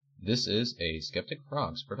This is a Skeptic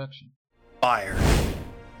Frogs production. Fire.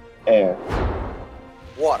 Air.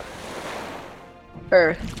 Water.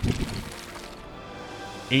 Earth.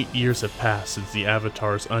 8 years have passed since the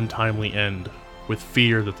Avatar's untimely end. With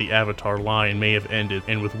fear that the Avatar line may have ended,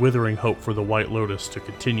 and with withering hope for the White Lotus to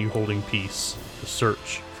continue holding peace, the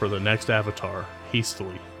search for the next Avatar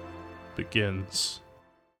hastily begins.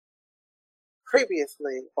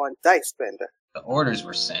 Previously on Dice Bender. The orders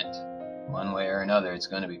were sent. One way or another, it's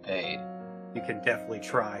going to be paid. You can definitely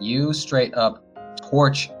try. You straight up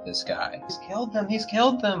torch this guy. He's killed them. He's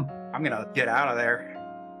killed them. I'm gonna get out of there.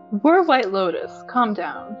 We're White Lotus. Calm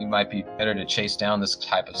down. You might be better to chase down this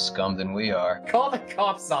type of scum than we are. Call the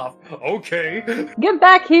cops off. Okay. Get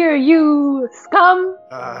back here, you scum!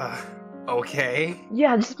 Okay.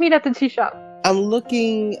 Yeah, just meet at the tea shop. I'm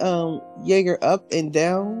looking Jaeger up and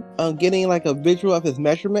down, getting like a visual of his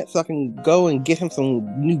measurements so I can go and get him some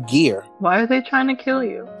new gear. Why are they trying to kill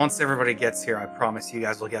you? Once everybody gets here, I promise you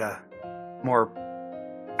guys will get a more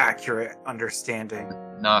accurate understanding.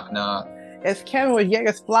 Knock, knock. It's Kevin with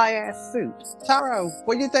Jaeger's fly-ass suit. Taro,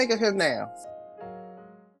 what do you think of him now?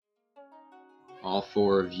 All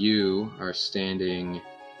four of you are standing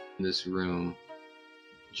in this room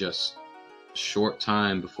just a short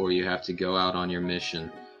time before you have to go out on your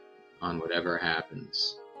mission on whatever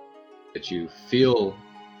happens. But you feel,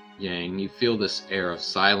 Yang, you feel this air of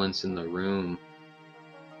silence in the room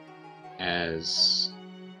as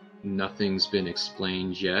nothing's been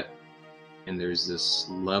explained yet, and there's this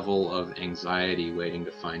level of anxiety waiting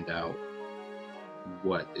to find out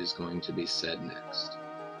what is going to be said next.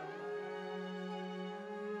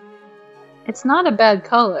 It's not a bad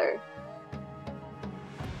color.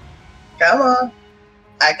 Come on.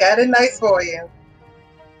 I got it nice for you.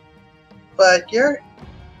 But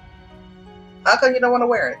how come you don't want to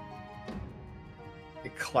wear it?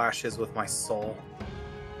 It clashes with my soul.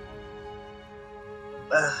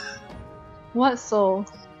 What soul?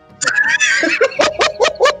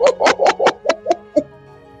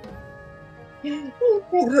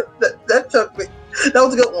 that took me. That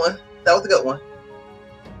was a good one.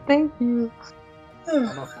 Thank you. I'm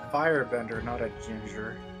a firebender, not a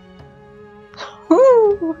ginger.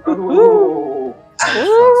 Ooh.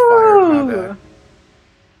 Shots fired, my bad.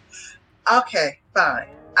 Okay, fine.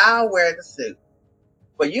 I'll wear the suit.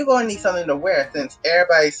 But you're going to need something to wear since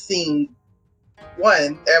everybody's seen...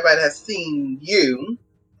 One, everybody has seen you.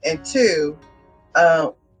 And two,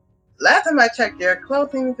 last time I checked, your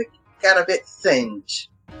clothing got a bit singed.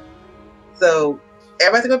 So,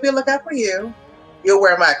 everybody's going to be on the lookout for you. You'll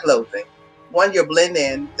wear my clothing. One, you'll blend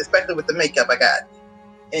in, especially with the makeup I got.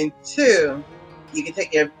 And two, you can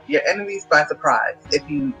take your enemies by surprise if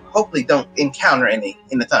you hopefully don't encounter any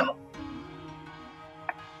in the tunnel.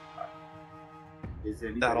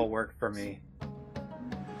 That'll work for me.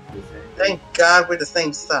 Thank God we're the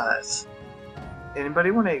same size.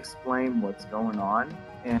 Anybody want to explain what's going on?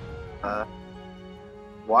 And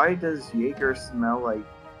why does Jaeger smell like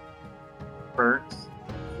burnt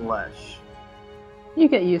flesh? You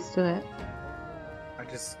get used to it. I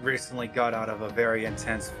just recently got out of a very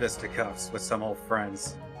intense fisticuffs with some old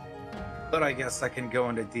friends. But I guess I can go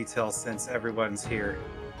into detail since everyone's here.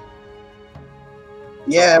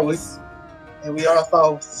 Yeah, we all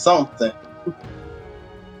saw something.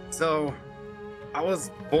 So, I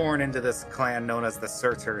was born into this clan known as the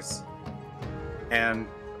Surters. And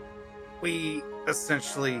we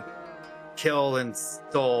essentially kill and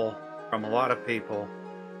stole from a lot of people.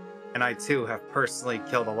 And I too have personally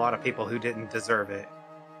killed a lot of people who didn't deserve it.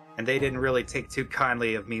 And they didn't really take too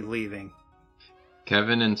kindly of me leaving.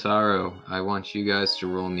 Kevin and Taro, I want you guys to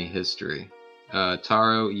roll me history.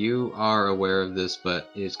 Taro, you are aware of this, but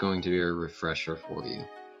it's going to be a refresher for you.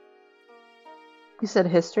 You said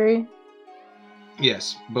history?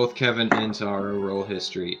 Yes, both Kevin and Taro roll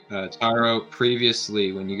history. Taro,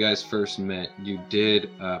 previously, when you guys first met, you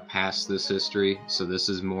did pass this history, so this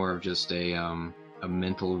is more of just a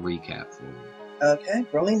mental recap for you. Okay,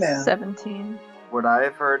 rolling now. 17. Would I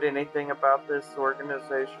have heard anything about this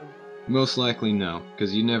organization? Most likely no,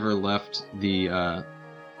 because you never left the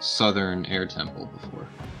Southern Air Temple before.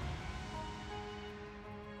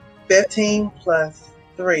 15 plus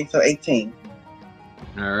 3, so 18.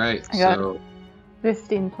 Alright, I got so...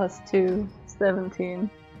 15 plus 2, 17.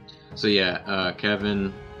 So yeah,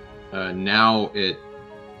 Kevin, now it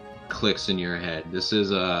clicks in your head. This is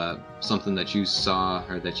something that you saw,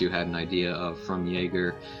 or that you had an idea of from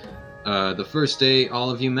Jaeger. The first day all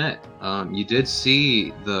of you met, you did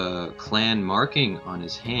see the clan marking on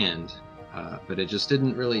his hand, but it just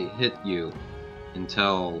didn't really hit you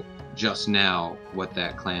until just now what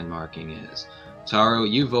that clan marking is. Taro,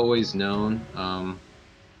 you've always known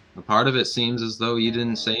A part of it seems as though you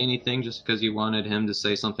didn't say anything just because you wanted him to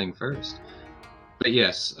say something first. But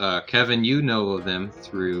yes, Kevin, you know of them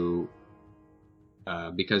through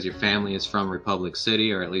because your family is from Republic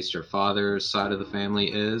City, or at least your father's side of the family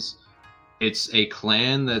is. It's a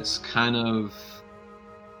clan that's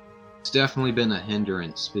it's definitely been a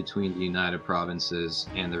hindrance between the United Provinces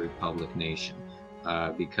and the Republic Nation.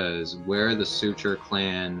 Because where the Suture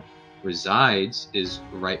clan resides is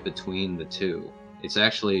right between the two. It's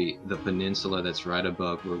actually the peninsula that's right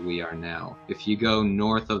above where we are now. If you go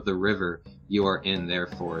north of the river, you are in their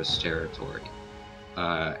forest territory.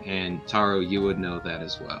 And Taro, you would know that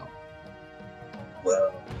as well.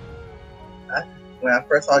 Well, when I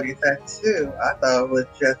first saw you tattoo, I thought it was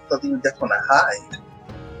just something you just want to hide.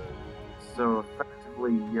 So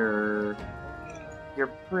effectively, you're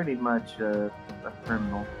pretty much a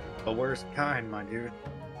criminal. The worst kind, my dude.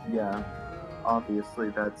 Yeah, obviously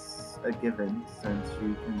that's a given since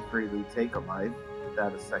you can freely take a life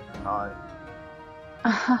without a second thought.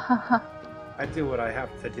 I do what I have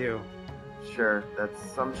to do. Sure,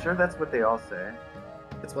 I'm sure that's what they all say.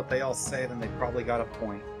 If it's what they all say, then they probably got a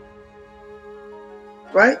point.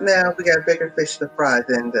 Right now, we got bigger fish to fry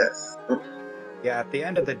than this. Yeah, at the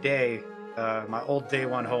end of the day, my old day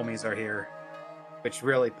one homies are here, which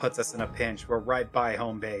really puts us in a pinch. We're right by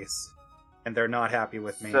home base, and they're not happy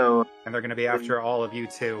with me. So, And they're going to be after all of you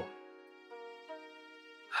too.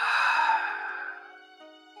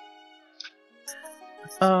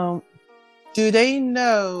 Do they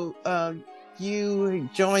know you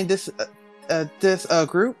joined this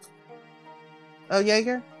group,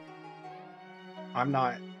 Jaeger? I'm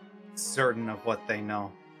not certain of what they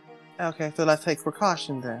know, Okay, so let's take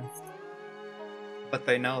precaution then. but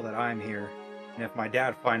they know that I'm here. And if my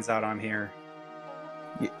dad finds out I'm here,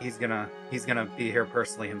 he's gonna be here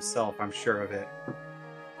personally himself. I'm sure of it.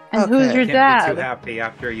 And Okay. who's your Can't be too dad? happy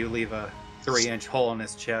after you leave a 3-inch hole in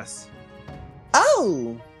his chest.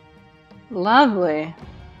 Oh, Lovely.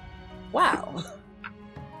 wow.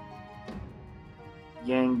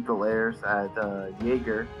 Yang glares at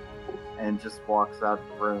Jaeger and just walks out of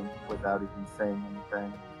the room without even saying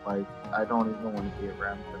anything. Like, I don't even want to be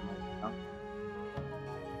around him right now.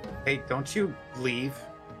 Hey, don't you leave.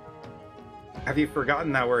 Have you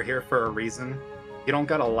forgotten that we're here for a reason? You don't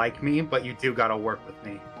gotta like me, but you do gotta work with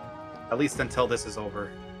me. At least until this is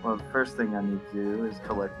over. Well, the first thing I need to do is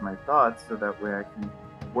collect my thoughts so that way I can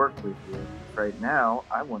work with you. Right now,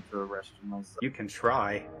 I want to arrest you myself. You can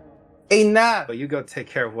try, Enough. but you go take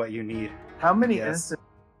care of what you need. How many Yes.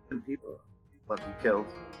 innocent people have you killed?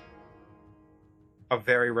 A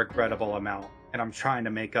very regrettable amount, and I'm trying to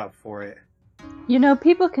make up for it. You know,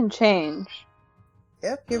 people can change.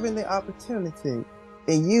 If given the opportunity,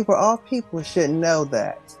 and you, for all people, should know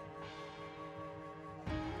that.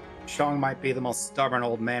 Shang might be the most stubborn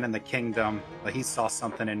old man in the kingdom, but he saw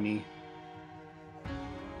something in me.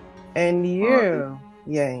 And you,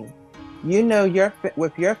 Yang, you know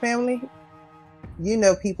with your family, you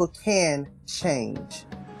know people can change.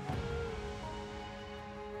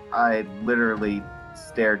 I literally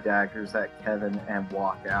stare daggers at Kevin and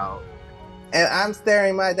walk out And I'm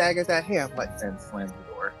staring my daggers at him like, and slam the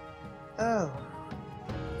door. oh,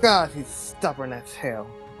 God, he's stubborn as hell.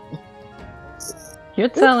 You're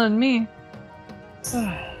telling me.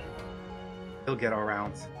 He'll get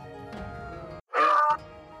around.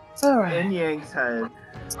 All right. In Yang's head,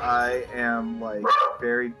 I am like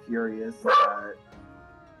very furious that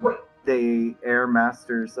the Air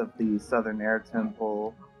Masters of the Southern Air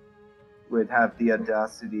Temple would have the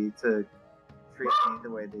audacity to treat me the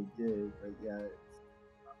way they did, but yet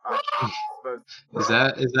I'm supposed Is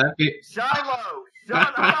that Shiloh!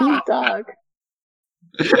 Shut You up! dog.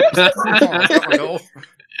 No.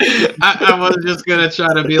 I was just gonna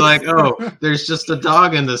try to be like, oh, there's just a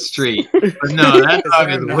dog in the street, but no, that Is dog there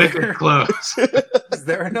is another? wicked close. Is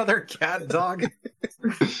there another cat dog?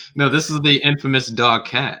 No, this is the infamous dog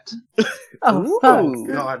cat. Oh, fuck. Ooh.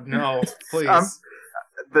 God, no. Please.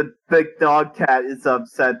 The dog cat is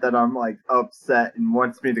upset that I'm like upset and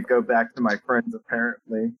wants me to go back to my friends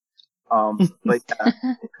apparently. But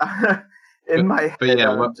yeah. In my head, But yeah,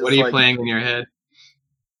 I'm what just are you like, playing in your head?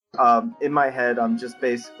 in my head, I'm just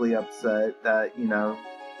basically upset that, you know,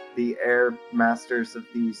 the Air Masters of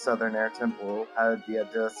the Southern Air Temple had the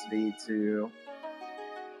audacity to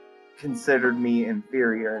consider me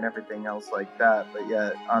inferior and everything else like that, but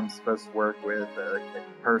yet I'm supposed to work with a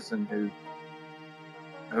person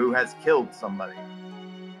who has killed somebody.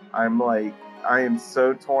 I am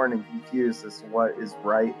so torn and confused as to what is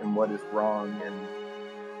right and what is wrong and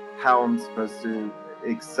how I'm supposed to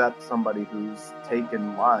accept somebody who's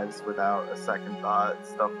taken lives without a second thought,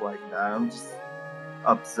 stuff like that.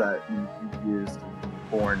 upset and confused and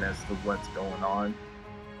torn as to what's going on.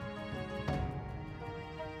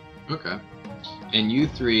 Okay. And you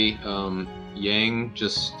three, Yang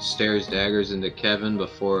just stares daggers into Kevin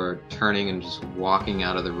before turning and just walking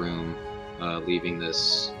out of the room, leaving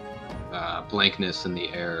this blankness in the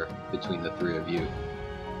air between the three of you.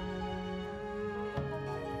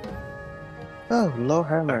 Oh, Lord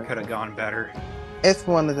have That mercy. could have gone better. It's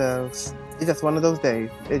one of those. It's just one of those days.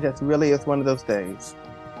 It just really is one of those days.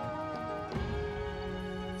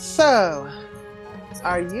 So,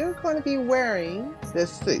 are you going to be wearing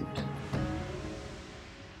this suit?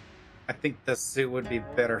 I think the suit would be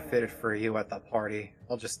better fitted for you at the party.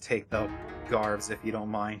 I'll just take the garbs if you don't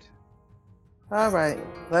mind. All right,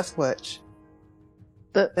 let's switch.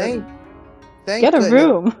 The- Thank Get a goodness-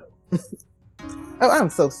 room. Oh, I'm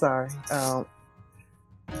so sorry.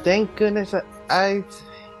 Thank goodness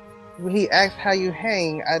when he asked how you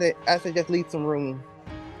hang, I said just leave some room.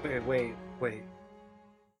 Wait.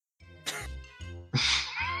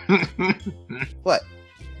 What?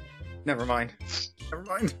 Never mind.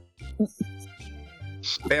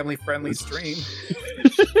 Family-friendly stream.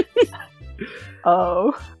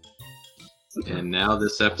 Oh. And now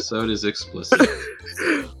this episode is explicit.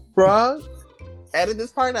 Frog, edit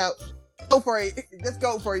this part out. Go for it. Just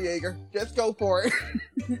go for it, Jaeger. Just go for it.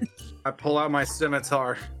 I pull out my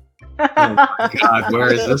scimitar Oh my god,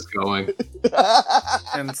 where is this going?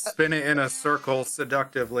 and spin it in a circle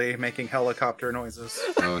seductively, making helicopter noises.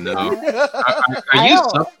 Oh no.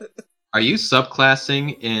 Are you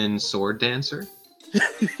subclassing in Sword Dancer?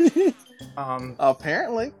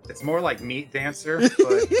 Apparently. It's more like Meat Dancer,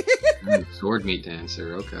 but Sword Meat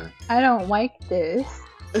Dancer, okay. I don't like this.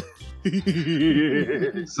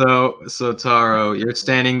 So Taro, you're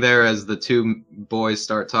standing there as the two boys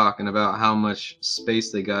start talking about how much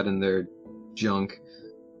space they got in their junk,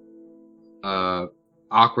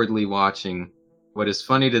 awkwardly watching. What is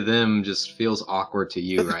funny to them just feels awkward to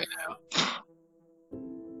you right now.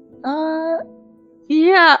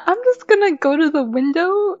 Yeah, I'm just gonna go to the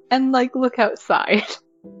window and, like, look outside.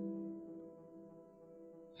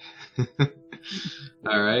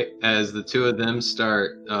 Alright, as the two of them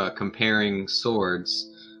start comparing swords,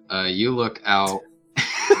 you look out.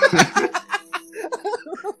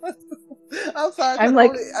 I'm sorry. I'm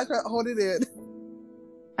like- I can't hold it in.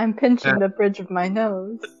 I'm pinching the bridge of my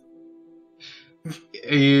nose.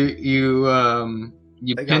 You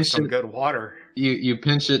they got pinch some it. good water. You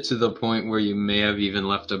pinch it to the point where you may have even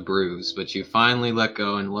left a bruise, but you finally let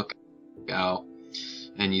go and look out,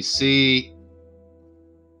 and you see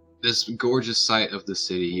this gorgeous sight of the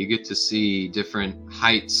city. You get to see different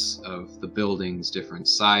heights of the buildings, different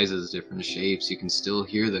sizes, different shapes. You can still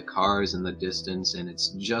hear the cars in the distance, and it's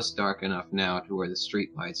just dark enough now to where the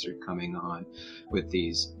street lights are coming on with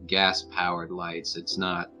these gas-powered lights. It's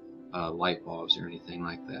not light bulbs or anything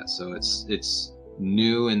like that. So it's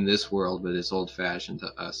new in this world, but it's old-fashioned to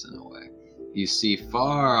us in a way. You see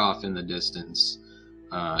far off in the distance,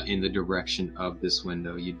 in the direction of this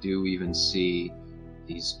window, you do even see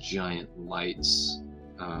these giant lights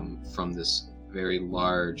from this very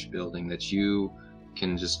large building that you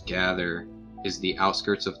can just gather is the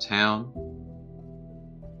outskirts of town,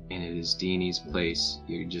 and it is Deanie's place.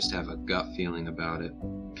 You just have a gut feeling about it.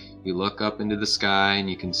 You look up into the sky and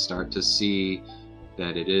you can start to see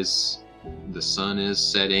that the sun is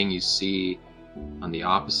setting. You see on the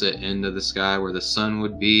opposite end of the sky where the sun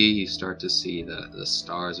would be, you start to see the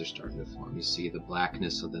stars are starting to form. You see the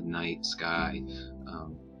blackness of the night sky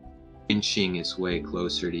inching its way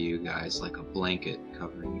closer to you guys like a blanket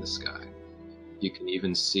covering the sky. You can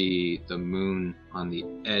even see the moon on the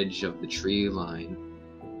edge of the tree line.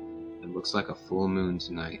 It looks like a full moon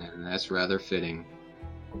tonight, and that's rather fitting.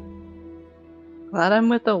 Glad I'm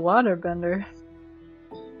with the waterbender.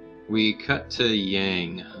 We cut to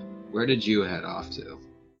Yang. Where did you head off to?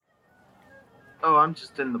 Oh, I'm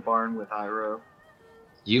just in the barn with Iroh.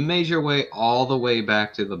 You made your way all the way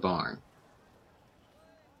back to the barn.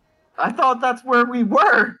 I thought that's where we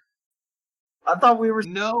were. I thought we were.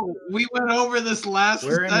 No, we went over this last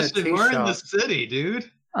We're in the session. tea We're in shop. the city, dude.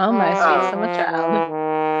 Oh my sweet summer child.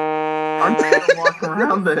 I'm just gonna walk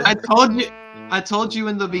around this. I told you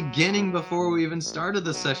in the beginning before we even started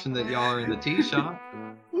the session that y'all are in the tea shop.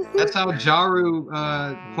 That's how Jaru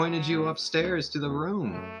pointed you upstairs to the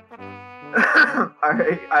room.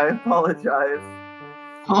 Alright, I apologize.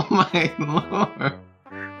 Oh my lord.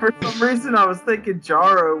 For some reason, I was thinking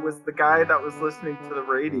Jaro was the guy that was listening to the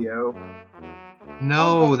radio.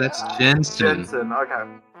 No, that's Jensen. Jensen, okay.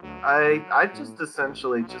 I just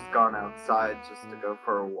essentially just gone outside just to go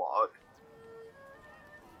for a walk.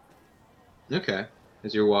 Okay.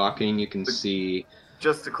 As you're walking, you can see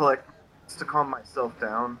just to calm myself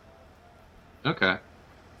down. Okay.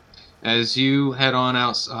 As you head on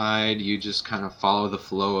outside, you just kind of follow the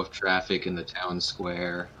flow of traffic in the town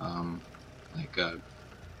square, like a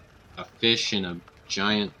fish in a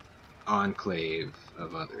giant enclave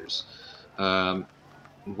of others.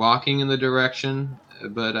 Walking in the direction,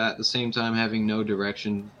 but at the same time having no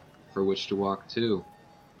direction for which to walk to.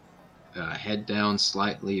 Head down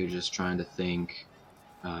slightly, you're just trying to think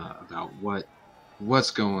about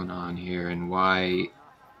what's going on here and why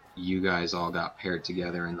you guys all got paired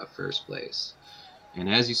together in the first place. And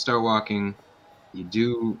as you start walking, you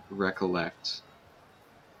do recall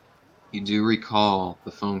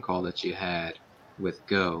the phone call that you had with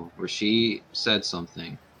Go, where she said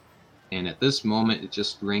something. And at this moment, it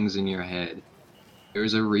just rings in your head.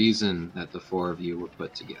 There's a reason that the four of you were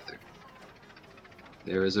put together.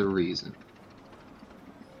 There is a reason.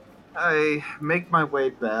 I make my way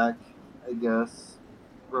back, I guess,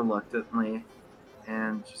 reluctantly,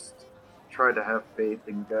 and just try to have faith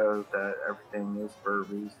in Go that everything is for a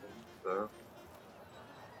reason. So.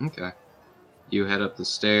 Okay. You head up the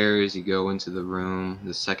stairs, you go into the room,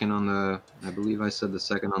 I believe I said the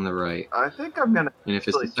second on the right. I think I'm gonna And if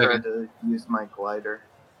it's the try second, to use my glider.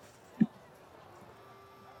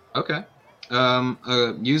 okay.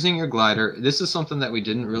 Using your glider, this is something that we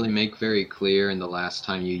didn't really make very clear in the last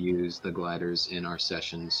time you used the gliders in our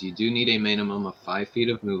sessions. You do need a minimum of 5 feet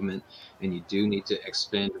of movement, and you do need to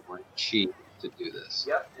expend 1 chi to do this.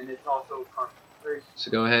 Yep, and it's also concentration.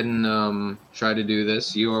 So go ahead and try to do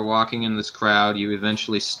this. You are walking in this crowd. You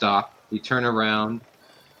eventually stop. You turn around,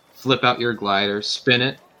 flip out your glider, spin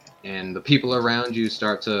it, and the people around you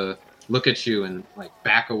start to look at you and like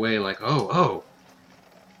back away like, oh.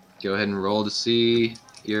 Go ahead and roll to see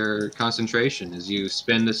your concentration as you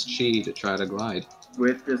spend this chi to try to glide.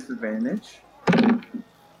 With disadvantage.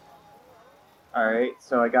 Alright,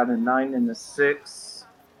 so I got a 9 and a 6.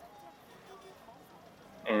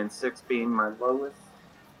 And 6 being my lowest.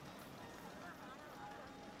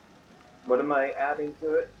 What am I adding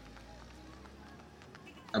to it?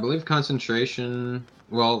 I believe concentration,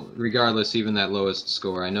 well, regardless, even that lowest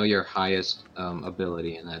score, I know your highest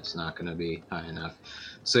ability, and that's not going to be high enough.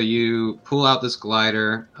 So you pull out this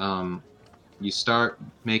glider, you start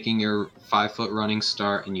making your 5-foot running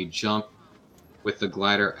start, and you jump with the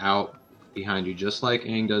glider out behind you, just like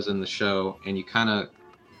Aang does in the show, and you kind of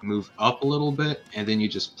move up a little bit, and then you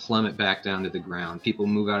just plummet back down to the ground. People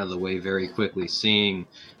move out of the way very quickly, seeing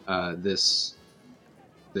this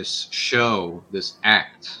show, this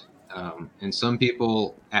act. And some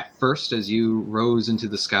people, at first, as you rose into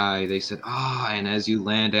the sky, they said, and as you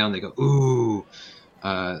land down, they go, ooh.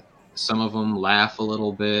 Some of them laugh a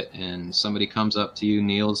little bit, and somebody comes up to you,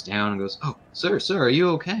 kneels down, and goes, oh, sir, are you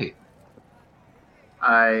okay?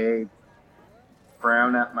 I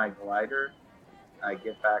frown at my glider. I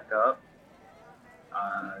get back up.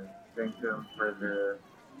 Thank them for their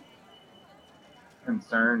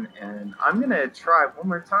concern, and I'm going to try one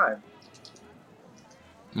more time.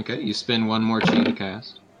 Okay, you spend 1 more chi to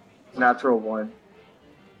cast. Natural 1.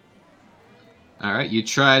 All right, you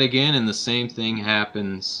try it again, and the same thing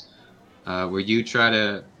happens, where you try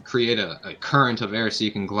to create a current of air so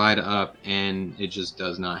you can glide up, and it just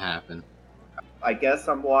does not happen. I guess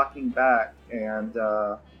I'm walking back, and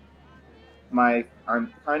I'm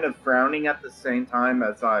kind of frowning at the same time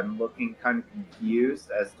as I'm looking kind of confused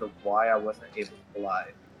as to why I wasn't able to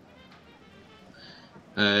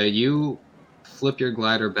glide. You flip your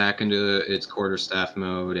glider back into its quarterstaff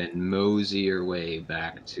mode and mosey your way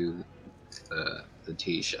back to the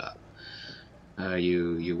tea shop.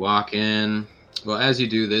 You walk in. Well, as you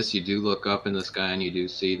do this, you do look up in the sky and you do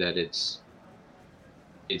see that it's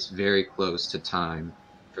very close to time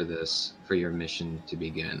for your mission to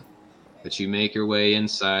begin. But you make your way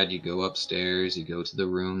inside, you go upstairs, you go to the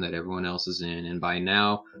room that everyone else is in, and by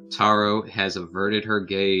now, Taro has averted her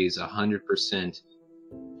gaze 100%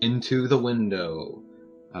 into the window,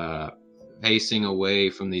 facing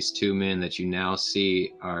away from these 2 men that you now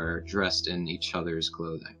see are dressed in each other's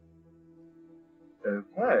clothing.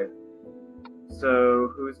 Okay.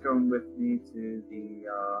 So, who's going with me to the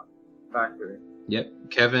factory? Yep,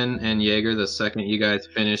 Kevin and Jaeger, the second you guys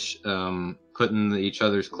finish putting each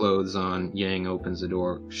other's clothes on, Yang opens the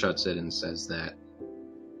door, shuts it, and says that.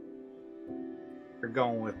 You're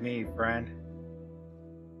going with me, friend.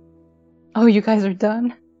 Oh, you guys are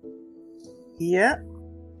done? Yep.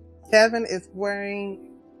 Kevin is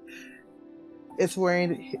wearing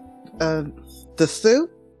the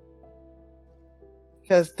suit.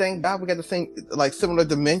 Because thank God we got the same, like, similar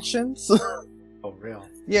dimensions. Oh, real?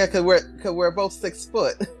 Yeah, because we're both 6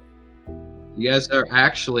 foot. You guys are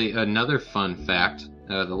actually, another fun fact,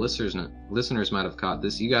 the listeners might have caught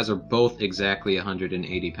this. You guys are both exactly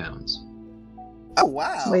 180 pounds. Oh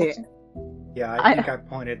wow! Wait, Yeah, I think I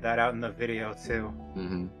pointed that out in the video too.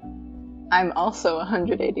 Mm-hmm. I'm also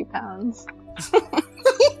 180 pounds.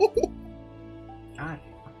 God.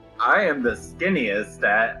 I am the skinniest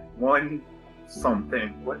at one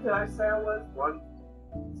something. What did I say I was?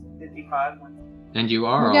 155? And you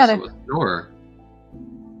are You got also a snorer.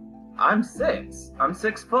 I'm 6. I'm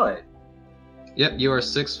 6 foot. Yep, you are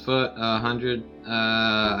 6 foot, 100,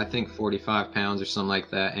 I think 45 pounds or something like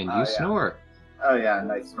that, and you Yeah. snore. Oh yeah,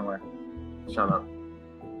 nice snore. Shut up.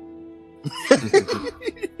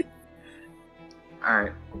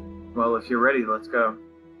 Alright. Well, if you're ready, let's go.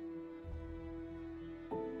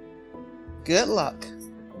 Good luck,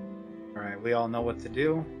 All right, we all know what to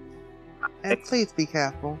do. and please be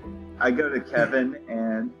careful. I go to Kevin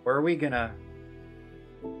and Where are we gonna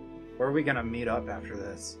meet up after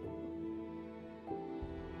this?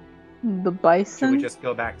 The Should bison? we just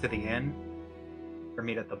go back to the inn? Or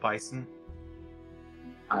meet at the bison?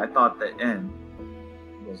 I thought the inn.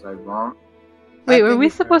 Was I wrong? Wait, I were think we we-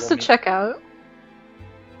 supposed to we'll meet- check out?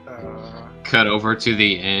 Cut over to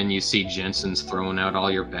the inn, you see Jensen's throwing out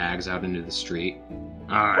all your bags out into the street.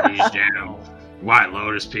 Ah, these damn White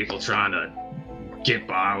Lotus people trying to get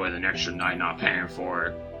by with an extra night not paying for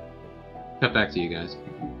it. Cut back to you guys.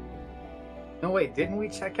 No, wait, didn't we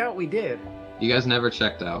check out? We did. You guys never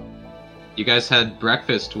checked out. You guys had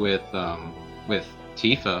breakfast with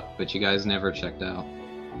Tifa, but you guys never checked out.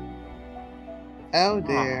 Oh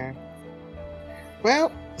dear.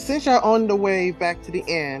 Well, since you're on the way back to the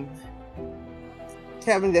inn,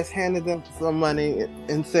 Kevin just handed them some money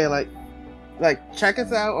and said, like check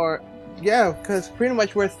us out, or yeah, because pretty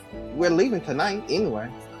much we're leaving tonight anyway.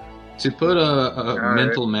 To put a Alright.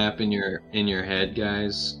 mental map in your head,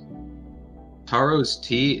 guys, Taro's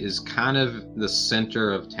Tea is kind of the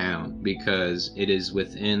center of town because it is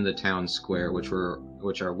within the town square, which are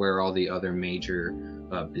where all the other major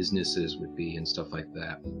businesses would be and stuff like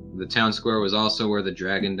that. The town square was also where the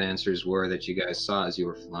dragon dancers were that you guys saw as you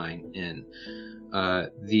were flying in.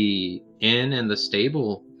 The inn and the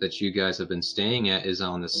stable that you guys have been staying at is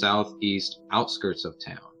on the southeast outskirts of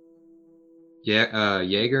town.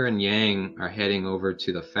 Jaeger and Yang are heading over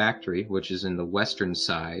to the factory, which is in the western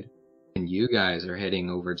side, and you guys are heading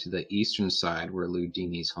over to the eastern side where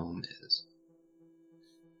Ludini's home is.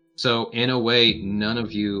 So, in a way, none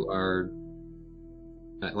of you are...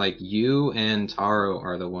 Like, you and Taro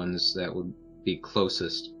are the ones that would be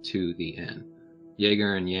closest to the inn.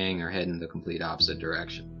 Jaeger and Yang are heading the complete opposite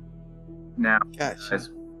direction. Now, Gotcha.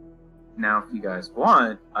 now, if you guys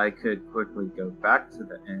want, I could quickly go back to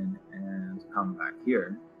the inn and come back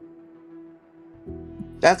here.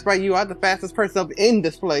 That's right, you are the fastest person up in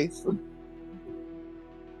this place.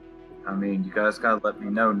 I mean, you guys gotta let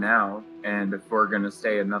me know now. And if we're gonna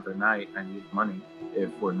stay another night, I need money. If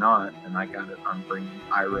we're not, then I'm bringing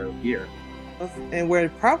Iroh here. And we're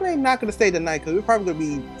probably not going to stay the night because we're probably going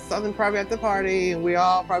to be something probably at the party, and we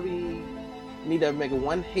all probably need to make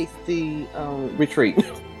one hasty retreat.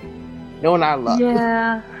 Knowing our luck.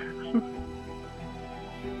 Yeah.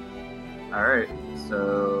 Alright,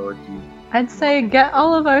 so do you... I'd say get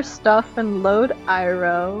all of our stuff and load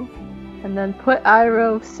Iroh, and then put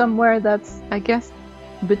Iroh somewhere that's, I guess,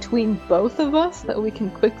 between both of us that we can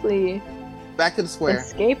quickly Back to the square.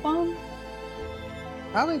 escape on.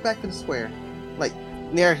 Probably back to the square. Like,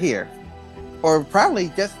 near here. Or probably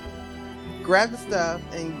just grab the stuff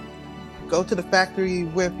and go to the factory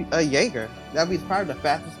with Jaeger. That'd be probably the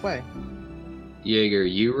fastest way. Jaeger,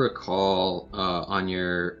 you recall on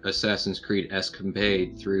your Assassin's Creed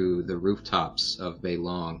escapade through the rooftops of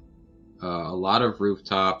Beilong, a lot of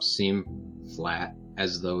rooftops seem flat,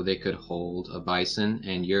 as though they could hold a bison,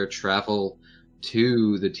 and your travel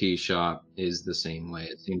to the tea shop is the same way.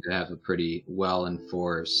 It seemed to have a pretty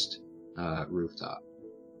well-enforced rooftop.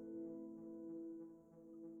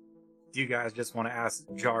 Do you guys just want to ask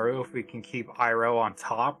Jaru if we can keep Iroh on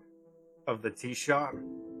top of the tea shop?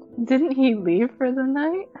 Didn't he leave for the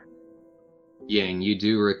night? Yang, you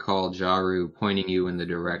do recall Jaru pointing you in the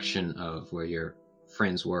direction of where your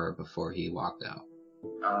friends were before he walked out.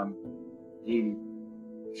 He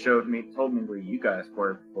told me where you guys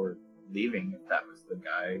were before leaving, if that was the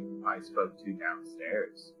guy I spoke to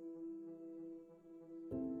downstairs.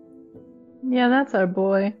 Yeah, that's our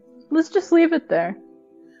boy. Let's just leave it there.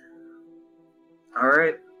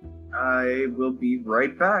 Alright, I will be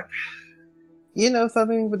right back. You know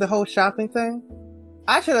something with the whole shopping thing?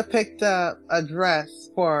 I should have picked up a dress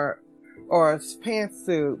or a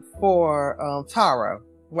pantsuit for Taro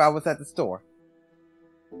while I was at the store.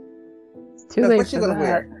 It's too 'Cause late what you for gonna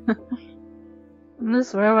that. wear?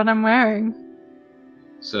 Just wear what I'm wearing.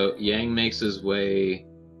 So Yang makes his way.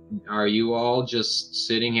 Are you all just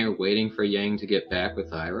sitting here waiting for Yang to get back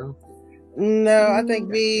with Iroh? No, I think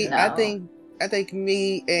me. No. I think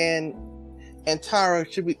me and Taro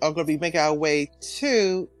are gonna be making our way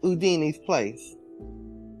to Udini's place.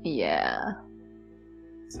 Yeah.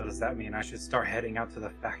 So does that mean I should start heading out to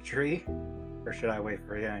the factory? Or should I wait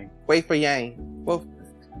for Yang? Wait for Yang. Well,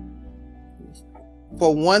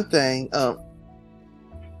 for one thing,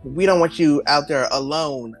 we don't want you out there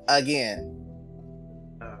alone again.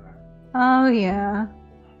 Oh, yeah.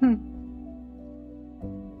 And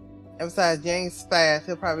besides, Yang's fast.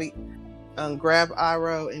 He'll probably grab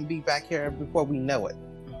Iroh and be back here before we know it.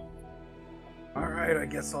 Alright, I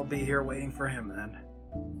guess I'll be here waiting for him then.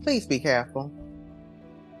 Please be careful.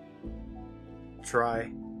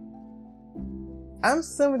 Try. I'm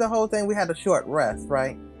assuming the whole thing we had a short rest,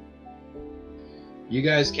 right? You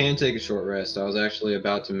guys can take a short rest. I was actually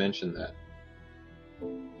about to mention that.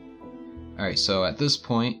 Alright, so at this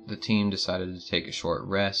point, the team decided to take a short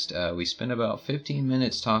rest. We spent about 15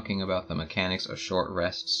 minutes talking about the mechanics of short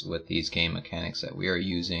rests with these game mechanics that we are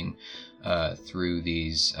using through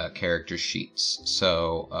these character sheets.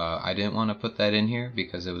 So I didn't want to put that in here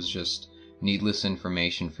because it was just needless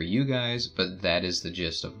information for you guys, but that is the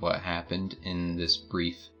gist of what happened in this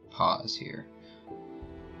brief pause here.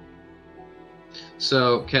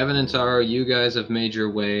 So, Kevin and Taro, you guys have made your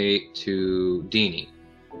way to Dini.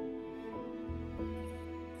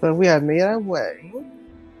 So we have made our way.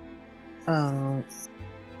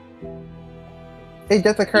 It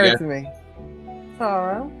just occurred to me.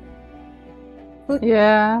 Taro?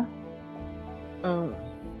 Yeah.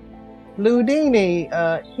 Ludini,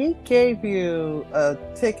 he gave you a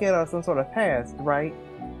ticket or some sort of pass, right?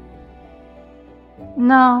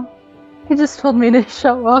 No. He just told me to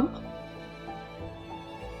show up.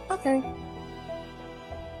 Okay.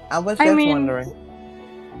 I was just wondering.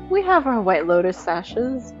 We have our White Lotus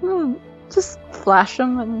sashes. Just flash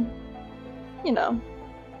them and, you know.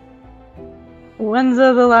 When's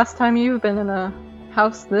the last time you've been in a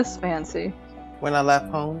house this fancy? When I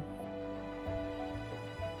left home.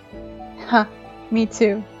 Huh, me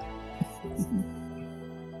too.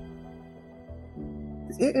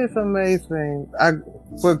 It is amazing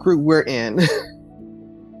what group we're in.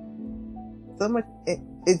 So much.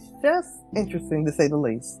 It's just interesting to say the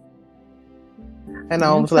least. And I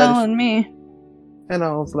almost let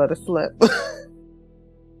it slip.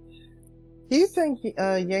 Do you think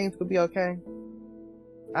James could be okay?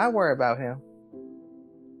 I worry about him.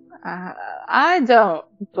 I don't,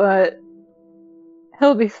 but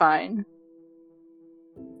he'll be fine.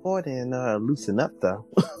 Boy, then loosen up though.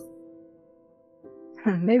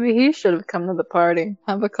 Maybe he should have come to the party.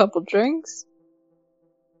 Have a couple drinks.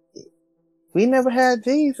 We never had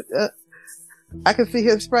these. I can see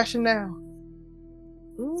his expression now.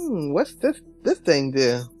 What's this thing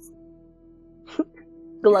do?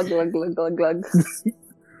 Glug, glug, glug, glug, glug.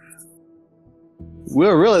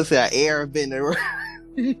 We'll really say an airbender.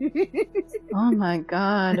 Oh my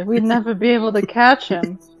god, we'd never be able to catch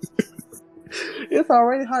him. It's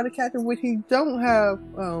already hard to catch him when he don't have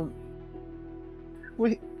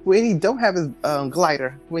when he don't have his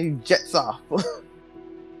glider, when he jets off.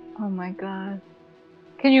 Oh my god.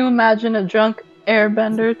 Can you imagine a drunk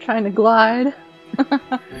airbender trying to glide?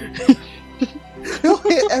 He'll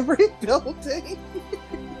hit every building.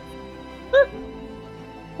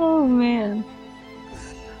 Oh man.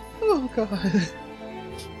 Oh god.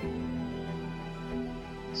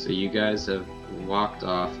 So you guys have walked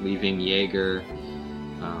off, leaving Jaeger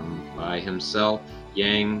by himself.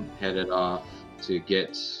 Yang headed off to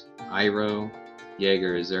get Iroh.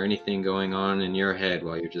 Jaeger, is there anything going on in your head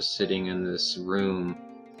while you're just sitting in this room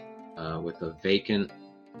with a vacant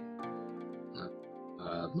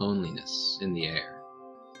loneliness in the air?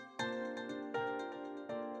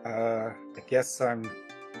 I guess I'm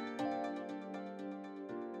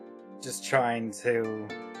just trying to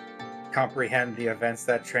comprehend the events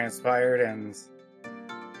that transpired and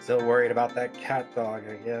still worried about that cat dog,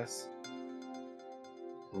 I guess.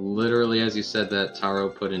 Literally, as you said that, Taro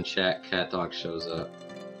put in chat, cat dog shows up.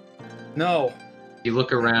 No! You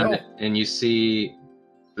look around and you see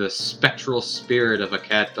the spectral spirit of a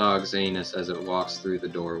cat dog's anus as it walks through the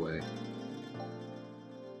doorway.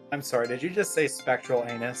 I'm sorry, did you just say spectral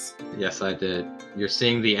anus? Yes, I did. You're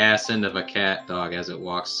seeing the ass end of a cat dog as it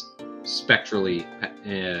walks spectrally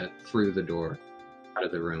through the door, out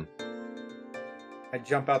of the room. I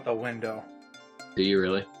jump out the window. Do you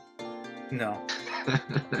really? No.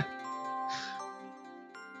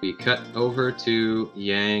 We cut over to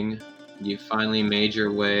Yang. You finally made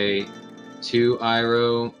your way to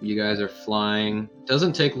Iroh. You guys are flying.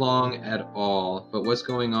 Doesn't take long at all, but what's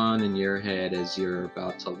going on in your head as you're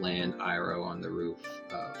about to land Iroh on the roof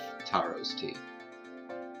of Taro's teeth?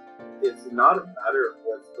 It's not a matter of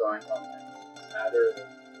what's going on. It's a matter of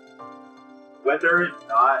whether or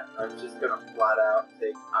not I'm just gonna flat out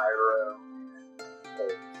take Iroh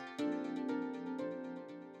and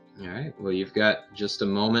Alright, well, you've got just a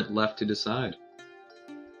moment left to decide.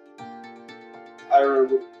 Iroh, what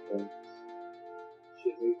do you think?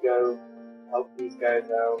 Should we go help these guys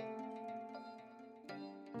out?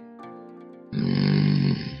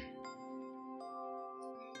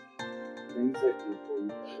 Things like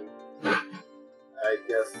people, I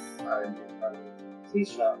guess I'm in front of the tea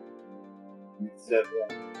shop. Instead of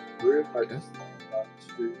the roof, I just land on the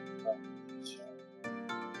street in front of the tea shop.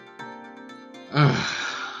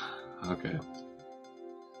 Okay.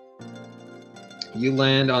 You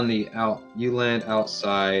land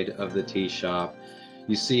outside of the tea shop.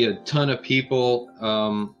 You see a ton of people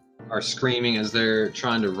are screaming as they're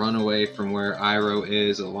trying to run away from where Iroh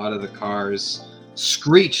is. A lot of the cars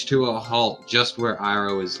screech to a halt just where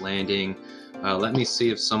Iroh is landing. Let me see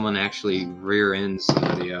if someone actually rear ends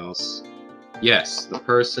somebody else. Yes, the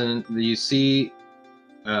person you see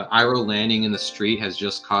Iroh landing in the street has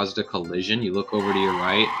just caused a collision. You look over to your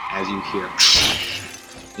right as you hear,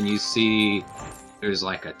 and you see there's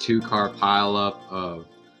like a 2-car pileup of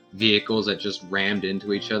vehicles that just rammed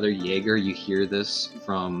into each other. Jaeger, you hear this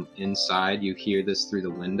from inside. You hear this through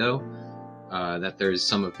the window. That there's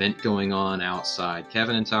some event going on outside.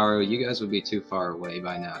 Kevin and Taro, you guys would be too far away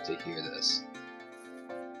by now to hear this.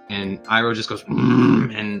 And Iroh just goes,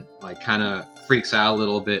 and like kind of freaks out a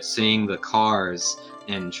little bit seeing the cars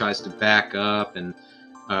and tries to back up, and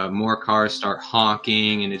more cars start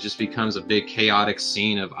honking, and it just becomes a big chaotic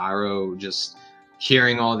scene of Iroh just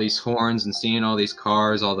hearing all these horns and seeing all these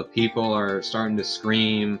cars. All the people are starting to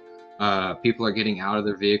scream. People are getting out of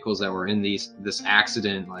their vehicles that were in this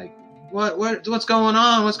accident, like, what's going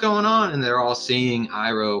on? What's going on? And they're all seeing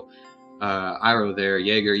Iroh there.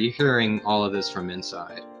 Jaeger, you're hearing all of this from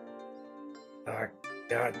inside. Oh,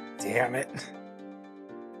 God damn it.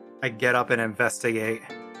 I get up and investigate.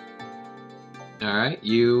 Alright,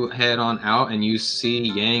 you head on out and you see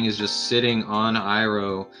Yang is just sitting on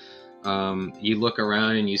Iroh. You look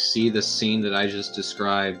around and you see the scene that I just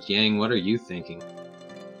described. Yang, what are you thinking?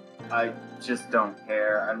 I just don't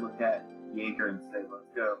care. I look at Jaeger and say, let's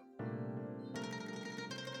go.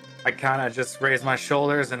 I kind of just raise my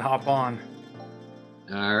shoulders and hop on.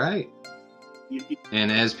 Alright.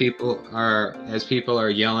 And as people are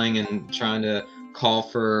yelling and trying to call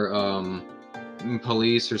for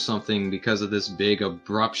police or something because of this big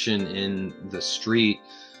abruption in the street,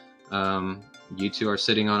 you two are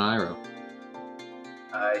sitting on Iroh.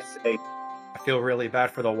 I say, I feel really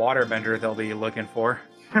bad for the waterbender they'll be looking for.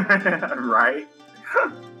 right?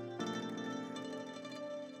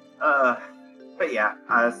 But yeah,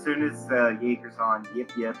 as soon as Jaeger's on,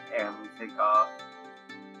 yip, and we take off.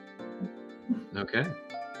 Okay.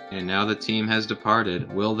 And now the team has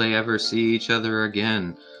departed. Will they ever see each other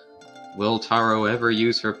again? Will Taro ever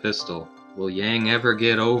use her pistol? Will Yang ever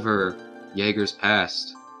get over Jaeger's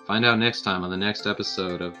past? Find out next time on the next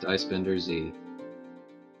episode of Dicebender Z.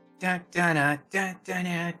 Well,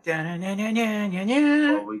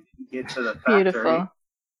 we can get to the factory. Beautiful.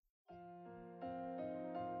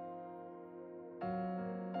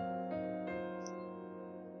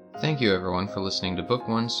 Thank you everyone for listening to Book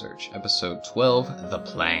 1 Search, Episode 12, The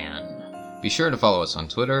Plan. Be sure to follow us on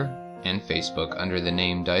Twitter and Facebook under the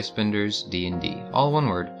name Dicebenders D&D, all one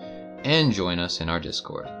word, and join us in our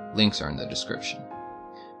Discord. Links are in the description.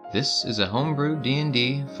 This is a homebrewed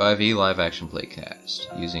D&D 5e live-action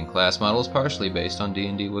playcast, using class models partially based on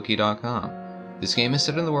dndwiki.com. This game is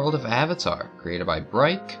set in the world of Avatar, created by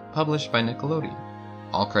Bryke, published by Nickelodeon.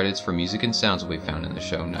 All credits for music and sounds will be found in the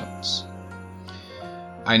show notes.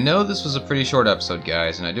 I know this was a pretty short episode,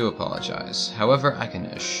 guys, and I do apologize. However, I can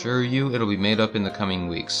assure you it'll be made up in the coming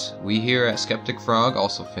weeks. We here at Skeptic Frog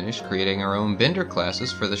also finished creating our own Bender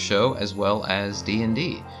classes for the show as well as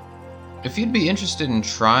D&D. If you'd be interested in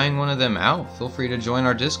trying one of them out, feel free to join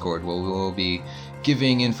our Discord where we will be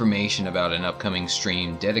giving information about an upcoming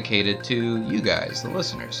stream dedicated to you guys, the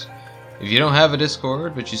listeners. If you don't have a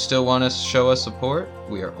Discord, but you still want to show us support,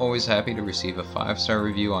 we are always happy to receive a 5-star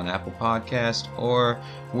review on Apple Podcast or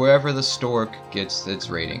wherever the stork gets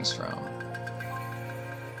its ratings from.